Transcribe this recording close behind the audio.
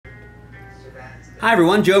Hi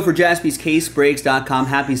everyone, Joe for JaspysCaseBreaks.com.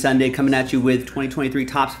 Happy Sunday, coming at you with 2023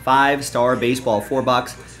 Topps 5-Star Baseball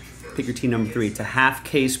 4-box. Pick your team number 3. It's a half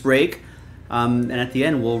case break. And at the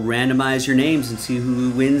end, we'll randomize your names and see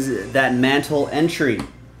who wins that mantle entry.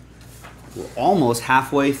 We're almost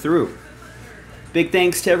halfway through. Big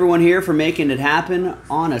thanks to everyone here for making it happen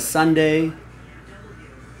on a Sunday.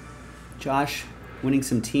 Josh winning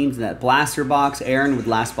some teams in that blaster box. Aaron with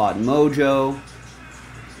Last Spot Mojo.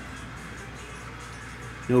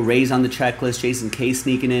 No Rays on the checklist. Jason K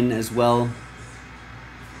sneaking in as well.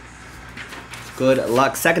 Good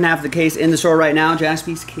luck. Second half of the case in the store right now.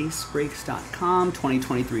 JaspysCaseBreaks.com.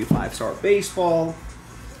 2023 5-Star Baseball.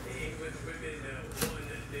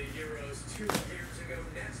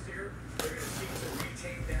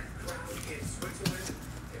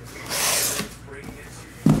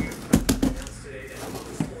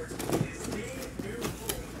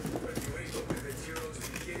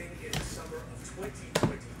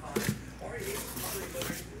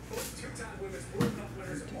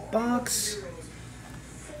 Box.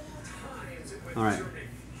 All right.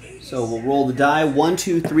 So we'll roll the die. 1,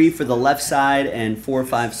 2, 3 for the left side and 4,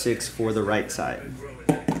 5, 6 for the right side.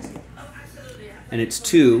 And it's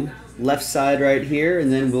 2 left side right here,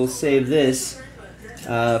 and then we'll save this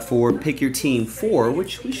for pick your team 4,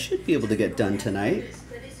 which we should be able to get done tonight.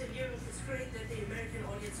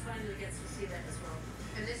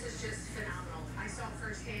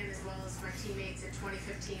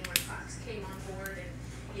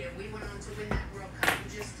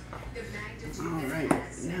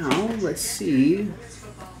 Let's see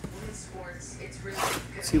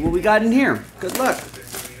what we got in here. Good luck.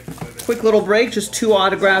 Quick little break, just 2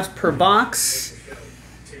 autographs per box.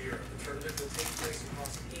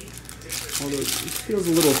 Although it feels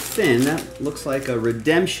a little thin, that looks like a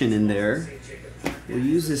redemption in there. We'll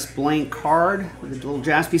use this blank card with a little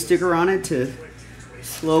Jaspy sticker on it to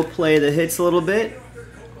slow play the hits a little bit.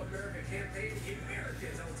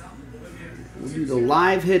 We'll do the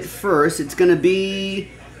live hit first. It's going to be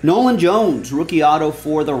Nolan Jones, rookie auto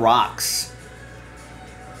for the Rocks.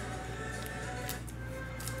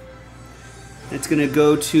 It's going to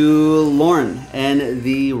go to Lauren and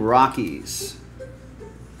the Rockies.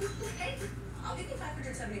 Hey, I'll give you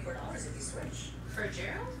 $574 if you switch. For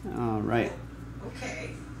Gerald? All right. Okay.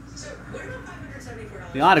 So, what about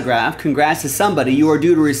 $574? The autograph. Congrats to somebody. You are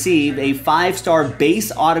due to receive a 5-star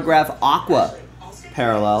base autograph Aqua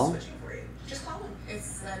parallel.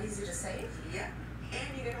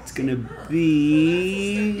 It's going to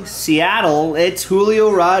be Seattle. It's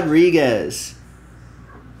Julio Rodriguez.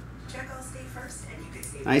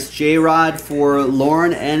 Nice J-Rod for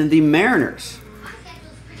Lauren and the Mariners.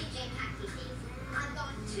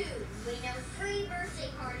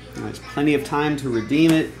 There's plenty of time to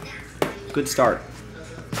redeem it. Good start.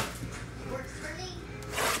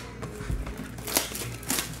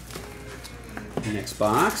 Next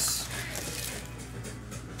box.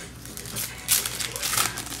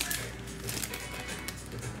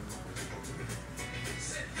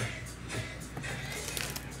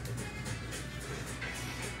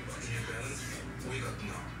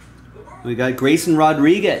 We got Grayson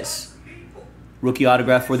Rodriguez, rookie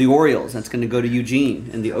autograph for the Orioles. That's going to go to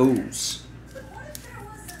Eugene and the O's.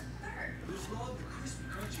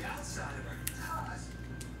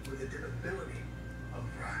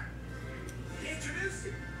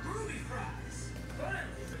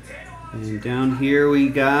 And down here we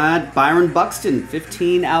got Byron Buxton,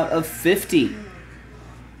 15 out of 50.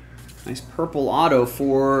 Nice purple auto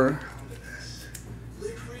for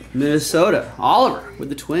Minnesota. Oliver with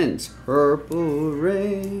the Twins. Purple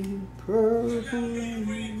rain, purple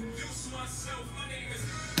rain.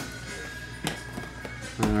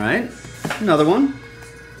 All right, another one.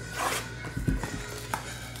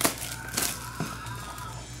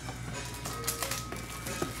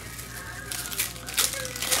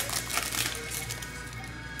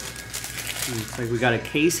 Looks like we got a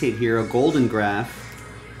case hit here, a golden graph.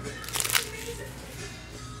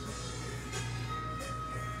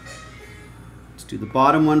 Do the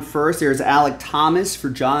bottom one first. There's Alec Thomas for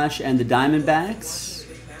Josh and the Diamondbacks.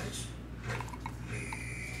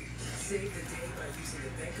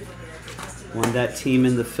 Won that team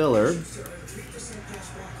in the filler.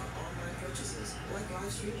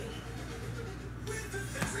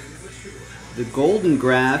 The golden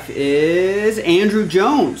graph is Andrew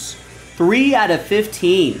Jones. 3 out of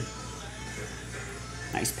 15.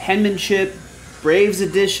 Nice penmanship. Braves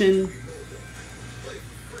edition.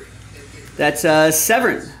 That's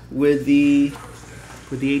Severin with the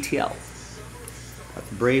ATL. Got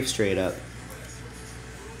the Braves straight up.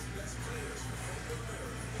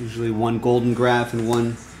 Usually one golden graph and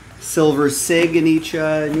one silver sig in each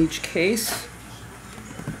case.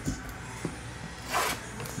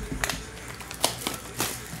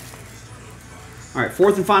 All right,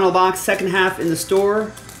 fourth and final box, second half in the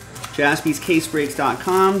store.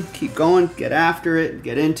 JaspysCaseBreaks.com. Keep going, get after it,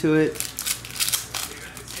 get into it.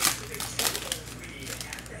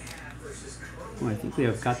 Oh, I think we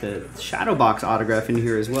have got the shadow box autograph in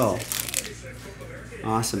here as well.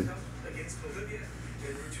 Awesome.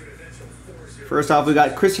 First off, we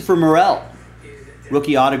got Christopher Morel,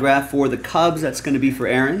 rookie autograph for the Cubs. That's going to be for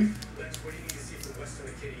Aaron.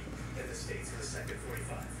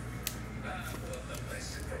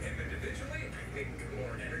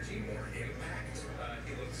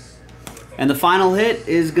 And the final hit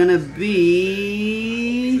is going to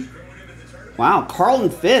be, wow, Carlton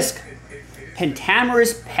Fisk.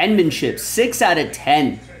 Pentamerous penmanship, 6 out of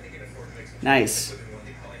 10. Nice.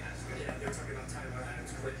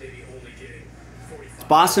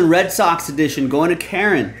 Boston Red Sox edition going to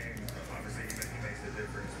Karen.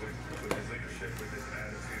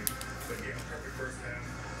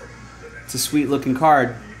 It's a sweet looking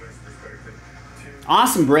card.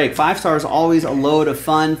 Awesome break. 5 stars, always a load of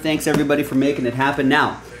fun. Thanks everybody for making it happen.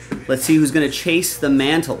 Now, let's see who's going to chase the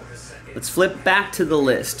mantle. Let's flip back to the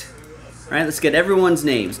list. All right, let's get everyone's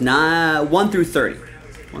names. 1 through 30.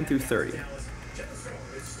 1 through 30.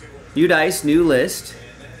 New dice, new list.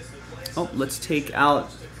 Oh, let's take out.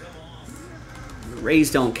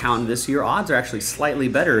 Rays don't count in this. Your odds are actually slightly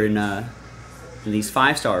better in these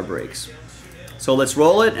 5-star breaks. So let's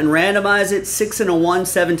roll it and randomize it. 6 and a 1,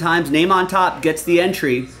 7 times. Name on top gets the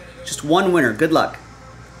entry. Just one winner. Good luck.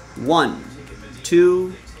 1,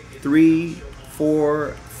 2, 3,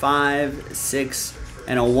 4, 5, 6,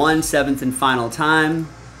 and a 1, 7th and final time.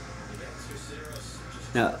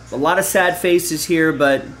 Now, a lot of sad faces here,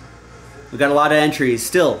 but we've got a lot of entries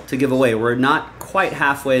still to give away. We're not quite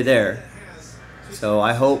halfway there. So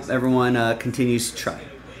I hope everyone continues to try.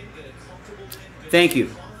 Thank you.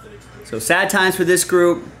 So sad times for this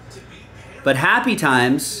group, but happy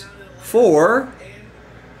times for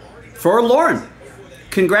Lauren.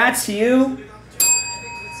 Congrats to you.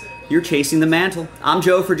 You're chasing the mantle. I'm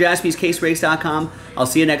Joe for JaspysCaseBreaks.com. I'll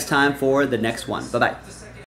see you next time for the next one. Bye-bye.